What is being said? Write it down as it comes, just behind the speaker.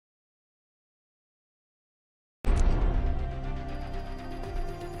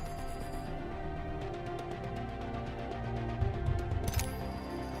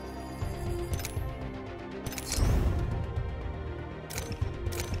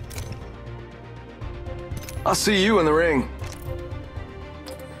I'll see you in the ring.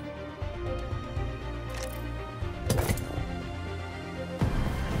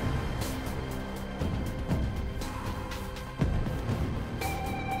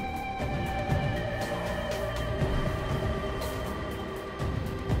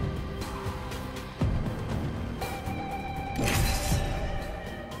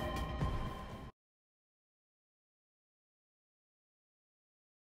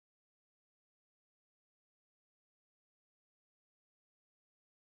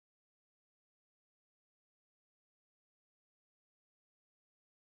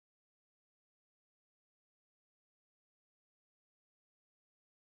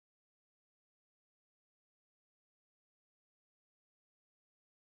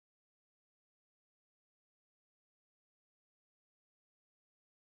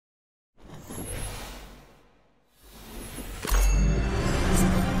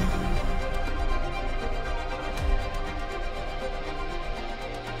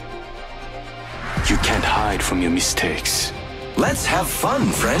 You can't hide from your mistakes. Let's have fun,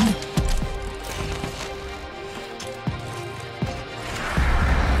 friend.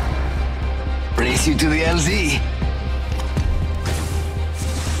 Race you to the LZ.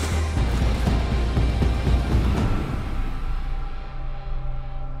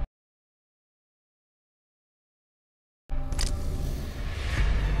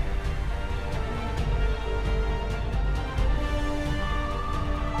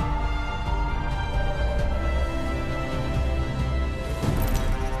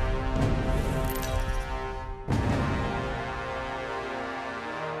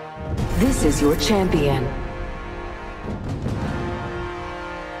 This is your champion.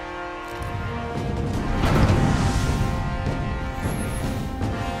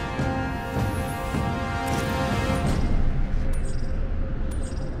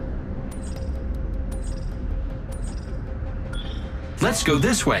 Let's go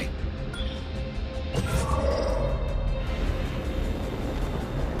this way.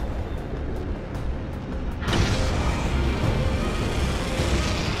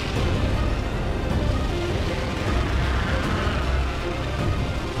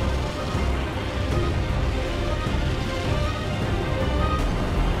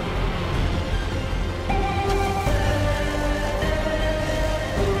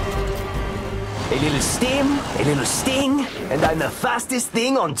 A little steam, a little sting, and I'm the fastest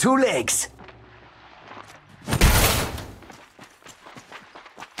thing on two legs.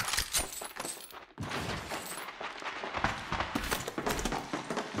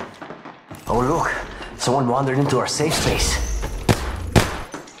 Oh look, someone wandered into our safe space.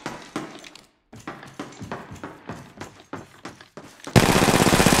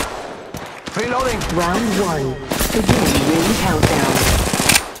 Reloading! Round 1. Begin ring countdown.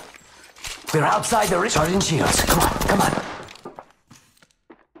 We're outside the recharging shields. Come on, come on.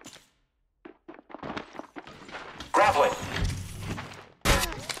 Grappling.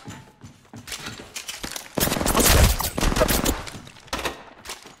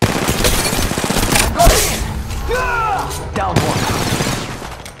 Down one.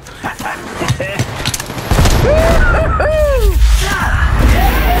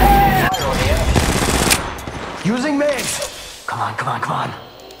 Using mags. Come on, come on, come on.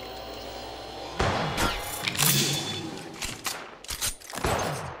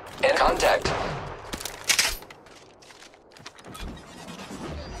 In contact.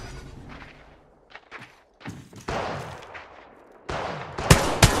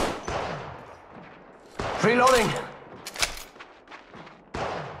 Reloading.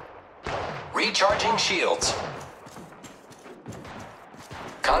 Recharging shields.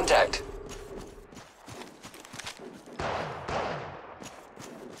 Contact.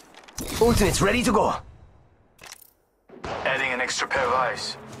 Ultimate's ready to go. Adding an extra pair of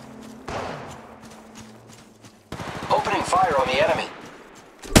eyes. Opening fire on the enemy.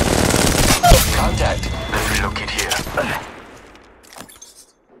 Contact. Let's relocate here.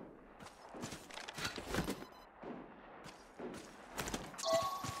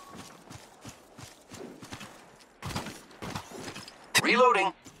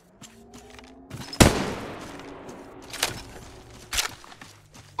 Reloading.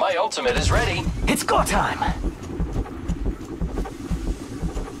 My ultimate is ready. It's go time.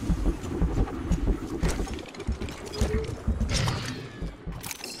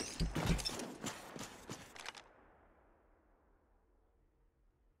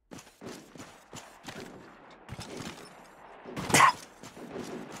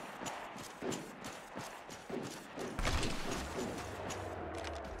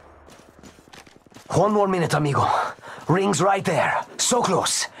 One more minute, amigo. Ring's right there. So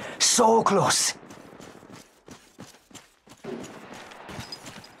close. So close.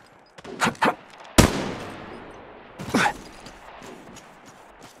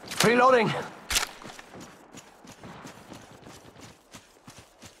 Reloading.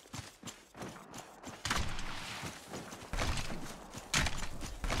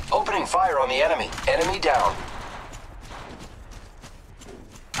 Opening fire on the enemy. Enemy down.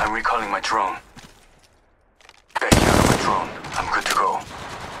 I'm recalling my drone. Backing out of my drone. I'm good to go.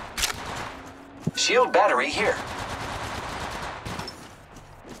 Shield battery here.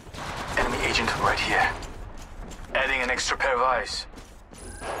 Enemy agent right here. Adding an extra pair of eyes.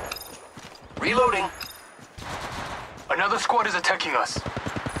 Reloading. Another squad is attacking us.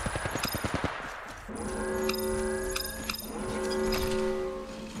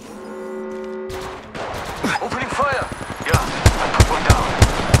 Opening fire! Yeah, I put one down.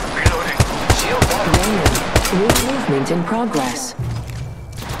 Reloading. Shield battery. Warning. New movement in progress.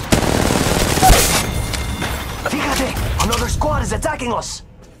 Fíjate! Another squad is attacking us!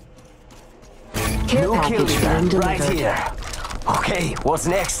 Care New kill package being leader, right delivered. here. Okay, what's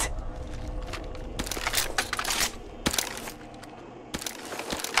next?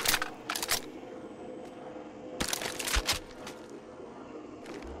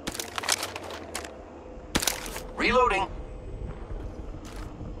 Reloading.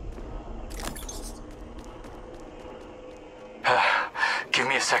 Give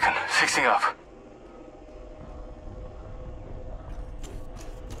me a second. Fixing up.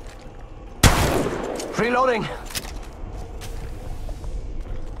 Reloading.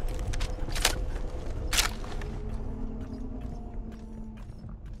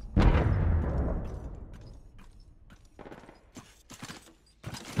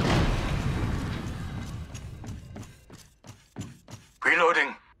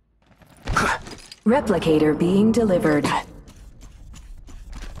 Reloading. Replicator being delivered.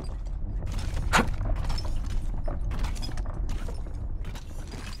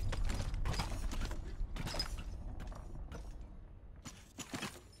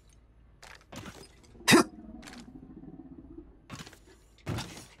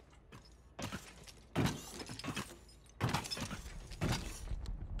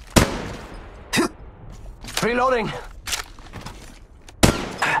 Reloading.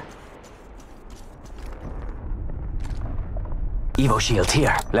 Evo shield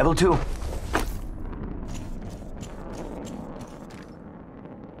here, level 2.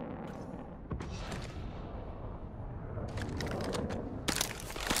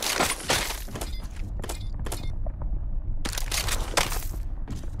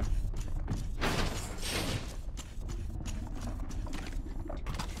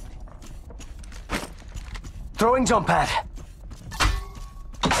 Throwing jump pad.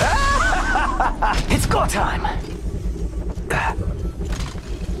 It's go time.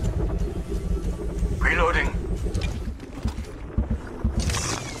 Reloading.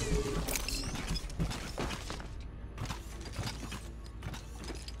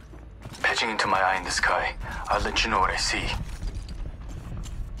 Patching into my eye in the sky. I'll let you know what I see.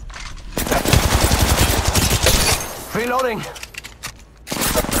 Reloading.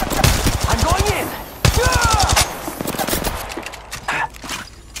 I'm going in.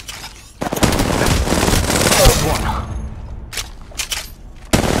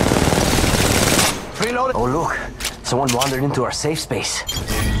 Reloading. Oh look, someone wandered into our safe space.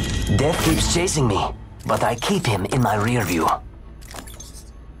 Death keeps chasing me, but I keep him in my rear view.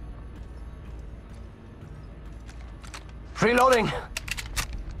 Reloading.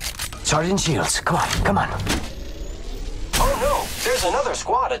 Charging shields. Come on, come on. Oh no, there's another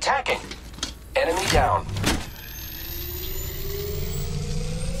squad attacking. Enemy down.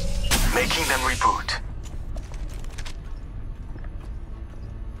 Making them reboot.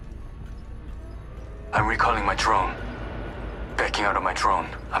 I'm recalling my drone. Backing out of my drone.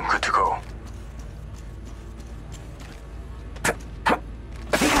 I'm good to go.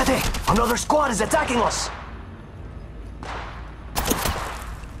 Fíjate! Another squad is attacking us!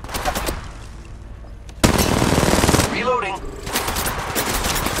 Reloading.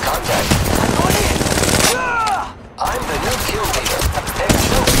 Contact. I'm going in! I'm the new kill leader.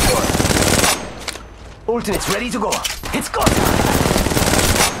 Excelsior. Ultimate's ready to go. It's go!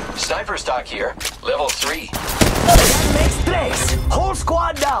 Sniper stock here. Level 3. Makes tres! Whole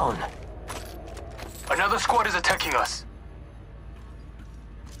squad down! Another squad is attacking us.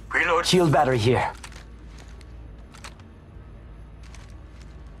 Reload. Shield battery here.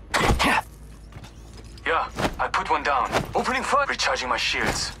 Yeah, I put one down. Opening fire. Recharging my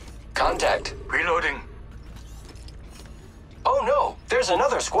shields. Contact. Reloading. Oh no, there's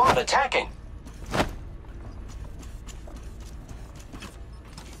another squad attacking.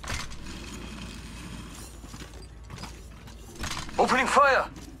 Opening fire.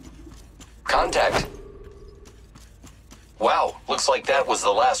 Contact. Wow, looks like that was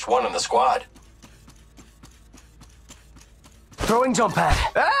the last one in the squad. Throwing jump pad.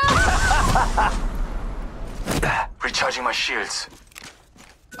 Recharging my shields.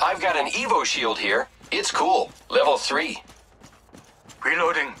 I've got an Evo shield here. It's cool. Level 3.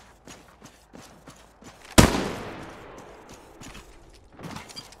 Reloading.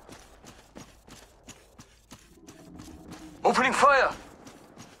 Opening fire.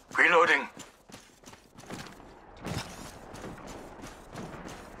 Reloading.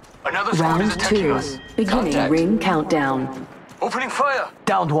 Another squad is Round attacking 2. us. Beginning Contact. ring countdown. Opening fire.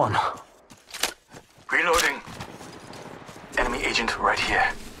 Downed one. Reloading. Enemy agent right here.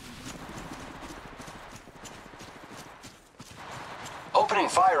 Opening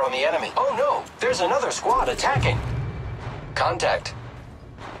fire on the enemy. Oh no, there's another squad attacking. Contact.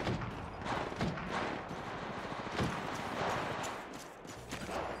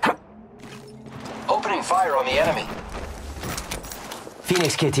 Opening fire on the enemy.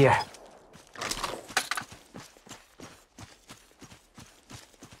 Phoenix kit here.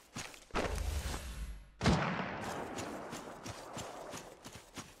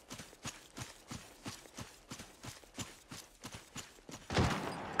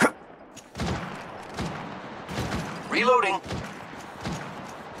 Reloading.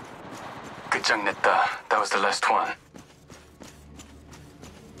 끝장냈다. That was the last one.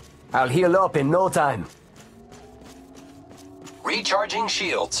 I'll heal up in no time. Recharging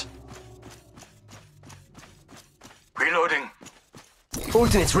shields. Reloading.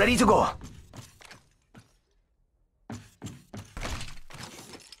 Ultimate's ready to go.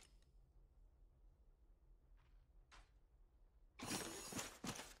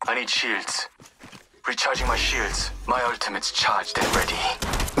 I need shields. Recharging my shields. My ultimate's charged and ready.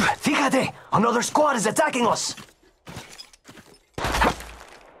 Fíjate! Another squad is attacking us!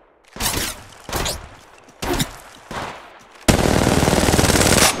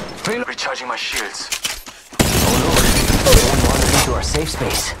 Recharging my shields. Oh no! Someone wandered into our safe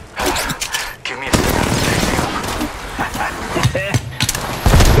space. Give me a second. Fixing up.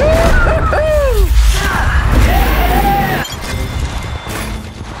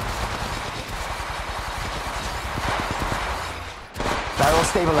 Barrel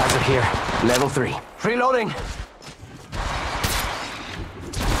stabilizer here. Level 3. Reloading!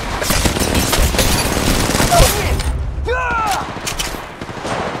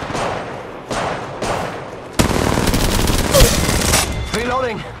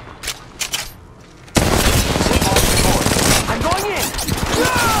 Reloading! I'm going in!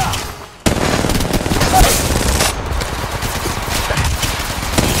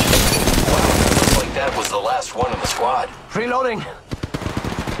 Looks like that was the last one in the squad. Reloading!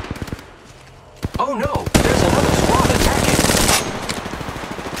 Oh no, there's another squad attacking.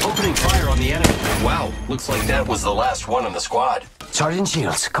 Opening fire on the enemy. Wow, looks like that was the last one in the squad. Charging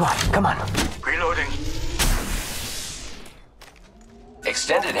shields. Come on, come on. Reloading.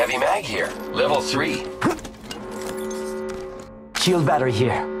 Extended heavy mag here. Level 3. Shield battery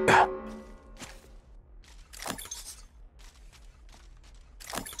here.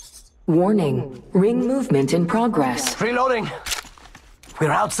 Warning. Ring movement in progress. Reloading!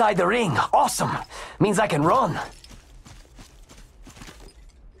 We're outside the ring. Awesome! Means I can run.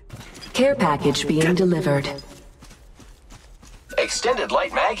 Care package being delivered. Extended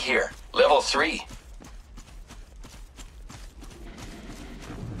light mag here. Level 3.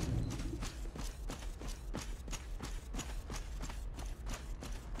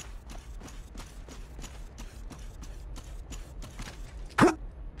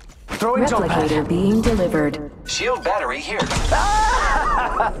 Throwing jump pad. Replicator being delivered. Shield battery here.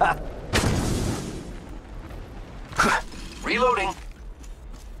 Reloading.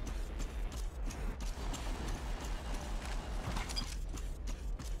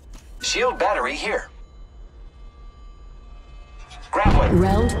 Shield battery here. Grappling.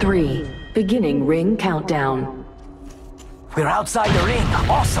 Round 3. Beginning ring countdown. We're outside the ring.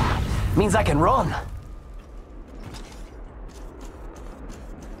 Awesome! Means I can run.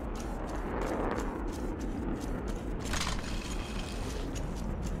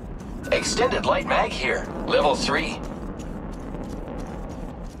 Extended light mag here. Level 3.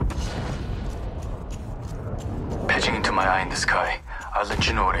 Patching into my eye in the sky. I'll let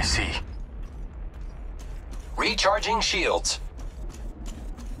you know what I see. Recharging shields.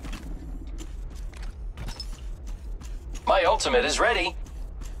 My ultimate is ready.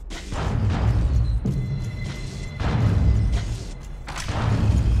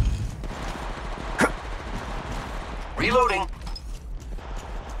 Reloading.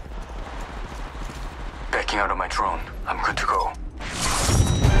 Backing out of my drone. I'm good to go.